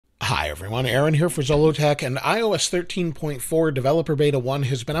Hi everyone, Aaron here for Zollotech, and iOS 13.4 Developer Beta 1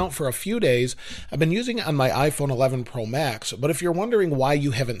 has been out for a few days. I've been using it on my iPhone 11 Pro Max, but if you're wondering why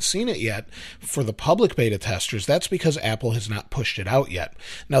you haven't seen it yet, for the public beta testers, that's because Apple has not pushed it out yet.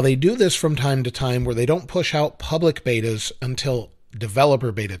 Now they do this from time to time where they don't push out public betas until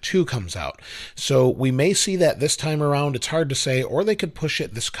Developer Beta 2 comes out. So we may see that this time around. It's hard to say, or they could push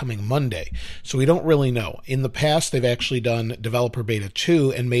it this coming Monday. So we don't really know. In the past, they've actually done Developer Beta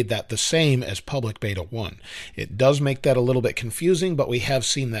 2 and made that the same as Public Beta 1. It does make that a little bit confusing, but we have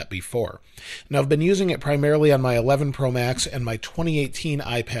seen that before. Now, I've been using it primarily on my 11 Pro Max and my 2018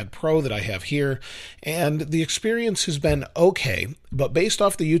 iPad Pro that I have here, and the experience has been okay. But based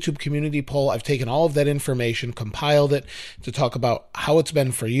off the YouTube community poll, I've taken all of that information, compiled it to talk about how it's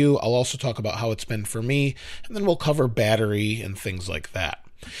been for you. I'll also talk about how it's been for me, and then we'll cover battery and things like that.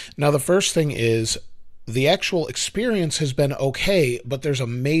 Now, the first thing is the actual experience has been okay, but there's a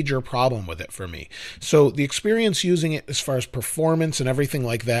major problem with it for me. So the experience using it as far as performance and everything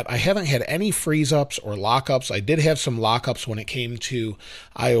like that, I haven't had any freeze-ups or lockups. I did have some lockups when it came to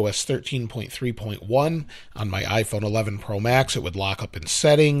iOS 13.3.1 on my iPhone 11 Pro Max. It would lock up in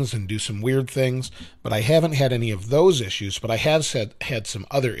settings and do some weird things, but I haven't had any of those issues, but I have had some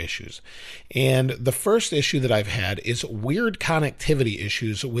other issues. And the first issue that I've had is weird connectivity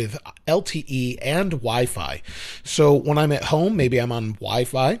issues with LTE and Wi-Fi. So when I'm at home, maybe I'm on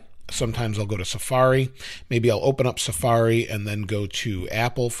Wi-Fi. Sometimes I'll go to Safari. Maybe I'll open up Safari and then go to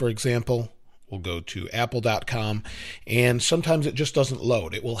Apple, for example. We'll go to apple.com, and sometimes it just doesn't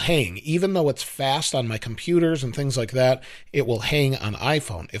load. It will hang. Even though it's fast on my computers and things like that, it will hang on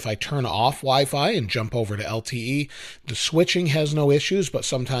iPhone. If I turn off Wi-Fi and jump over to LTE, the switching has no issues, but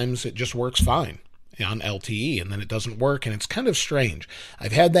sometimes it just works fine on LTE, and then it doesn't work, and it's kind of strange.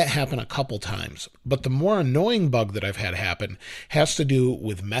 I've had that happen a couple times, but the more annoying bug that I've had happen has to do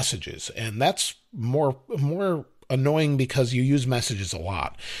with messages, and that's more annoying because you use messages a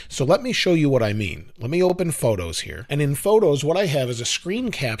lot. So let me show you what I mean. Let me open Photos here. And in Photos, what I have is a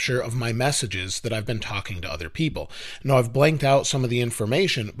screen capture of my messages that I've been talking to other people. Now, I've blanked out some of the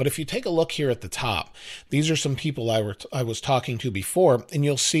information, but if you take a look here at the top, these are some people I was talking to before, and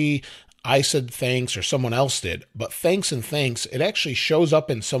you'll see I said thanks or someone else did, but thanks and thanks, it actually shows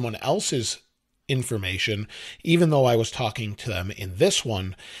up in someone else's information, even though I was talking to them in this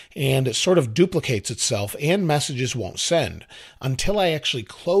one, and it sort of duplicates itself and messages won't send until I actually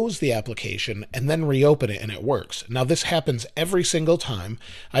close the application and then reopen it and it works. Now, this happens every single time.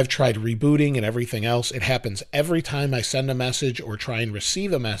 I've tried rebooting and everything else. It happens every time I send a message or try and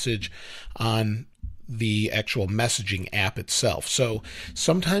receive a message on the actual messaging app itself. So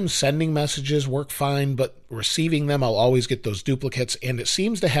sometimes sending messages work fine, but receiving them, I'll always get those duplicates, and it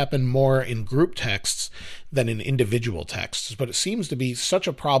seems to happen more in group texts than in individual texts. But it seems to be such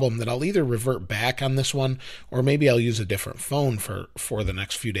a problem that I'll either revert back on this one, or maybe I'll use a different phone for the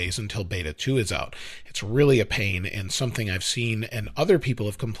next few days until Beta 2 is out. It's really a pain, and something I've seen and other people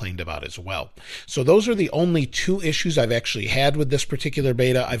have complained about as well. So those are the only two issues I've actually had with this particular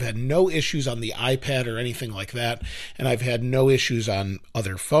beta. I've had no issues on the iPad or anything like that, and I've had no issues on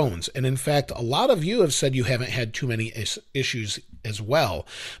other phones. And in fact, a lot of you have said you haven't had too many issues as well,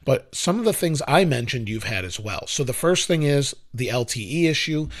 but some of the things I mentioned you've had as well. So the first thing is the LTE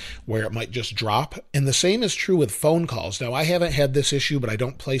issue, where it might just drop, and the same is true with phone calls. Now, I haven't had this issue, but I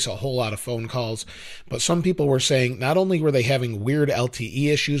don't place a whole lot of phone calls, but some people were saying not only were they having weird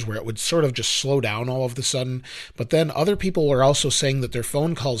LTE issues where it would sort of just slow down all of a sudden, but then other people were also saying that their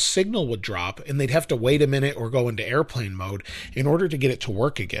phone call's signal would drop and they'd have to wait a minute or go into airplane mode in order to get it to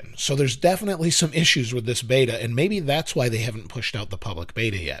work again. So there's definitely some issues with this beta, and maybe that's why they haven't pushed out the public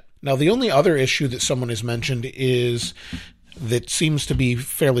beta yet. Now, the only other issue that someone has mentioned that seems to be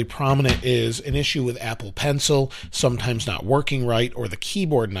fairly prominent is an issue with Apple Pencil sometimes not working right, or the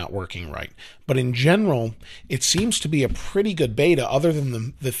keyboard not working right. But in general, it seems to be a pretty good beta other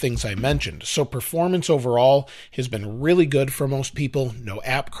than the things I mentioned. So performance overall has been really good for most people. No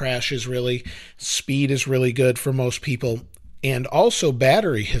app crashes really. Speed is really good for most people. And also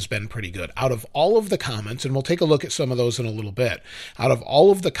battery has been pretty good. Out of all of the comments, and we'll take a look at some of those in a little bit, out of all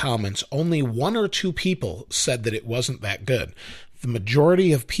of the comments, only one or two people said that it wasn't that good. The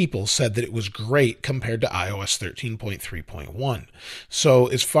majority of people said that it was great compared to iOS 13.3.1. So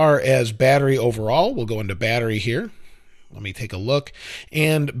as far as battery overall, we'll go into battery here. Let me take a look.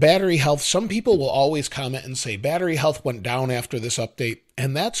 And battery health, some people will always comment and say battery health went down after this update,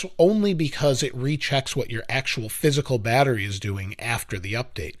 and that's only because it rechecks what your actual physical battery is doing after the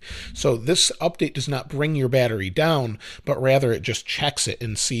update. So this update does not bring your battery down, but rather it just checks it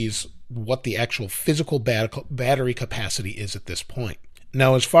and sees what the actual physical battery capacity is at this point.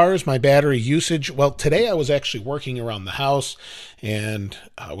 Now, as far as my battery usage, well, today I was actually working around the house and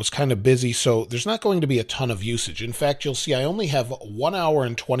I was kind of busy, so there's not going to be a ton of usage. In fact, you'll see I only have 1 hour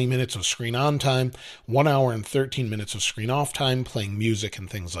and 20 minutes of screen on time, 1 hour and 13 minutes of screen off time, playing music and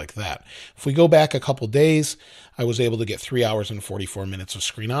things like that. If we go back a couple days, I was able to get 3 hours and 44 minutes of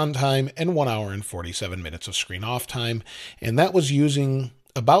screen on time and 1 hour and 47 minutes of screen off time, and that was using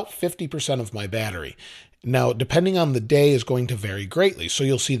about 50% of my battery. Now, depending on the day is going to vary greatly. So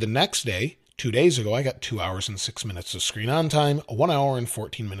you'll see the next day, 2 days ago, I got 2 hours and 6 minutes of screen on time, 1 hour and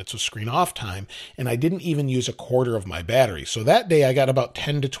 14 minutes of screen off time, and I didn't even use a quarter of my battery. So that day I got about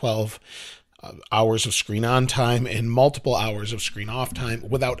 10 to 12 hours of screen on time and multiple hours of screen off time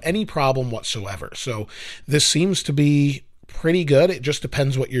without any problem whatsoever. So this seems to be pretty good. It just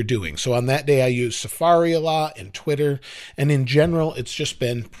depends what you're doing. So on that day, I used Safari a lot and Twitter, and in general, it's just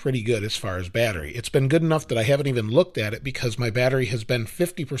been pretty good as far as battery. It's been good enough that I haven't even looked at it because my battery has been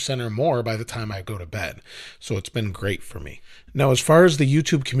 50% or more by the time I go to bed. So it's been great for me. Now, as far as the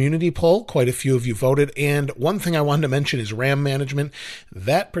YouTube community poll, quite a few of you voted, and one thing I wanted to mention is RAM management.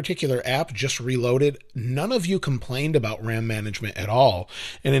 That particular app just reloaded. None of you complained about RAM management at all,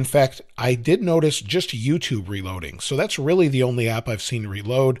 and in fact, I did notice just YouTube reloading, so that's really the only app I've seen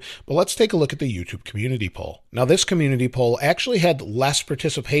reload. But let's take a look at the YouTube community poll. Now, this community poll actually had less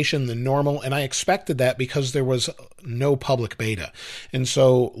participation than normal, and I expected that because there was no public beta, and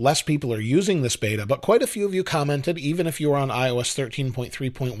so less people are using this beta, but quite a few of you commented, even if you were on iOS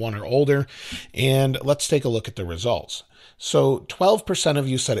 13.3.1 or older, and let's take a look at the results. So 12% of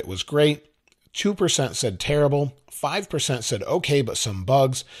you said it was great, 2% said terrible, 5% said okay but some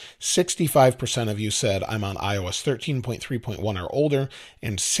bugs, 65% of you said I'm on iOS 13.3.1 or older,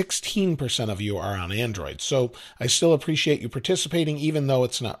 and 16% of you are on Android. So I still appreciate you participating, even though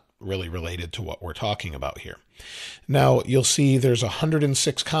it's not really related to what we're talking about here. Now, you'll see there's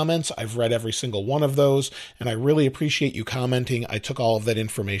 106 comments. I've read every single one of those, and I really appreciate you commenting. I took all of that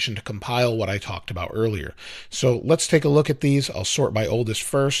information to compile what I talked about earlier. So let's take a look at these. I'll sort by oldest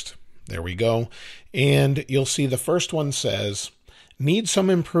first. There we go. And you'll see the first one says, need some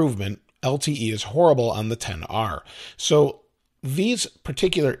improvement. LTE is horrible on the 10R. So these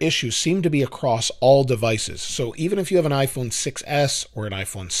particular issues seem to be across all devices. So even if you have an iPhone 6S or an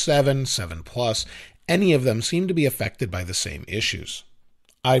iPhone 7, 7 Plus, any of them seem to be affected by the same issues.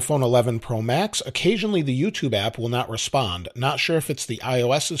 iPhone 11 Pro Max, occasionally the YouTube app will not respond. Not sure if it's the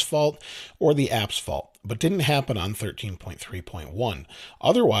iOS's fault or the app's fault, but didn't happen on 13.3.1.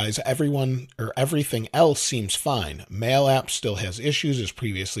 Otherwise, everything else seems fine. Mail app still has issues, as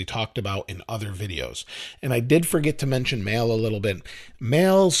previously talked about in other videos. And I did forget to mention Mail a little bit.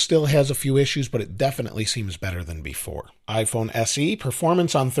 Mail still has a few issues, but it definitely seems better than before. iPhone SE,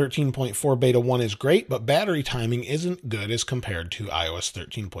 performance on 13.4 Beta 1 is great, but battery timing isn't good as compared to iOS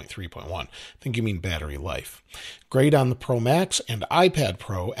 13.3.1. I think you mean battery life. Great on the Pro Max and iPad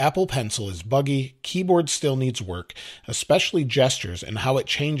Pro. Apple Pencil is buggy. Keyboard still needs work, especially gestures and how it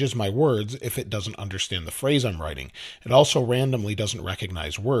changes my words if it doesn't understand the phrase I'm writing. It also randomly doesn't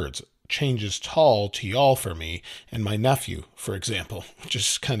recognize words. Changes tall to y'all for me and my nephew, for example, which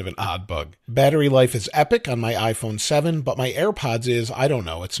is kind of an odd bug. Battery life is epic on my iPhone 7, but my AirPods is, I don't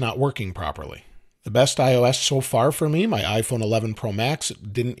know, it's not working properly. The best iOS so far for me, my iPhone 11 Pro Max,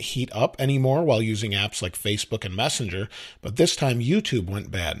 didn't heat up anymore while using apps like Facebook and Messenger, but this time YouTube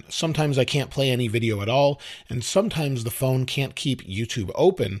went bad. Sometimes I can't play any video at all, and sometimes the phone can't keep YouTube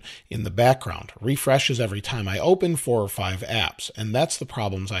open in the background. Refreshes every time I open 4 or 5 apps, and that's the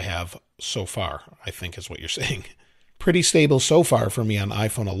problems I have so far, I think is what you're saying. Pretty stable so far for me on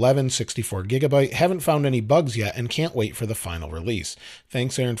iPhone 11, 64GB. Haven't found any bugs yet and can't wait for the final release.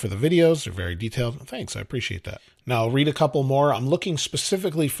 Thanks, Aaron, for the videos. They're very detailed. Thanks, I appreciate that. Now, I'll read a couple more. I'm looking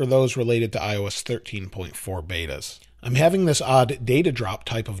specifically for those related to iOS 13.4 betas. I'm having this odd data drop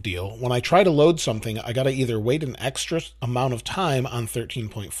type of deal. When I try to load something, I gotta either wait an extra amount of time on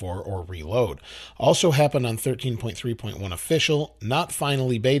 13.4 or reload. Also happened on 13.3.1 official, not final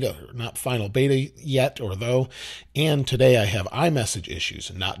beta yet or though, and today I have iMessage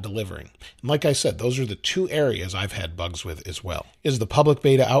issues not delivering. And like I said, those are the 2 areas I've had bugs with as well. Is the public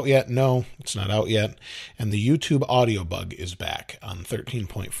beta out yet? No, it's not out yet. And the YouTube audio bug is back on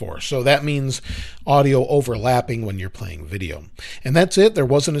 13.4. So that means audio overlapping when you're playing video. And that's it. There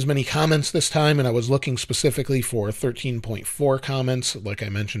wasn't as many comments this time, and I was looking specifically for 13.4 comments, like I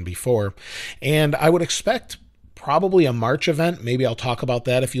mentioned before. And I would expect probably a March event. Maybe I'll talk about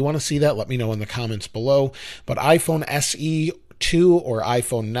that. If you want to see that, let me know in the comments below. But iPhone SE 2 or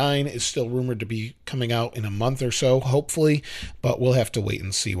iPhone 9 is still rumored to be coming out in a month or so, hopefully, but we'll have to wait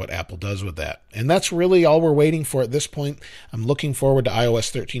and see what Apple does with that. And that's really all we're waiting for at this point. I'm looking forward to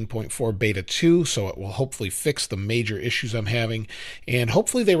iOS 13.4 Beta 2, so it will hopefully fix the major issues I'm having, and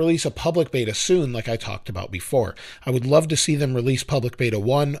hopefully they release a public beta soon, like I talked about before. I would love to see them release public beta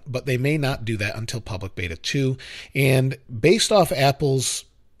 1, but they may not do that until public beta 2, and based off Apple's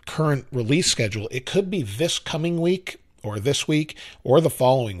current release schedule, it could be this coming week, or this week, or the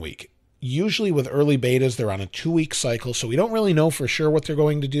following week. Usually with early betas, they're on a 2-week cycle, so we don't really know for sure what they're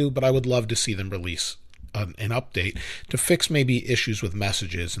going to do, but I would love to see them release an update to fix maybe issues with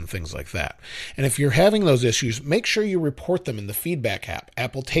messages and things like that. And if you're having those issues, make sure you report them in the feedback app.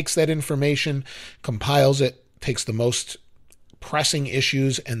 Apple takes that information, compiles it, takes the most pressing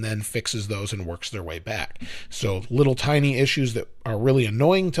issues, and then fixes those and works their way back. So little tiny issues that are really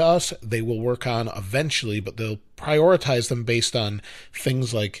annoying to us, they will work on eventually, but they'll prioritize them based on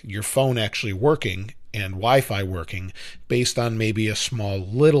things like your phone actually working and Wi-Fi working, based on maybe a small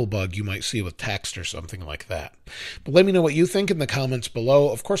little bug you might see with text or something like that. But let me know what you think in the comments below.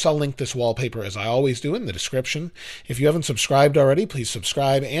 Of course, I'll link this wallpaper as I always do in the description. If you haven't subscribed already, please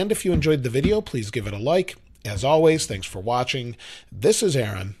subscribe. And if you enjoyed the video, please give it a like. As always, thanks for watching. This is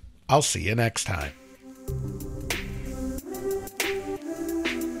Aaron. I'll see you next time.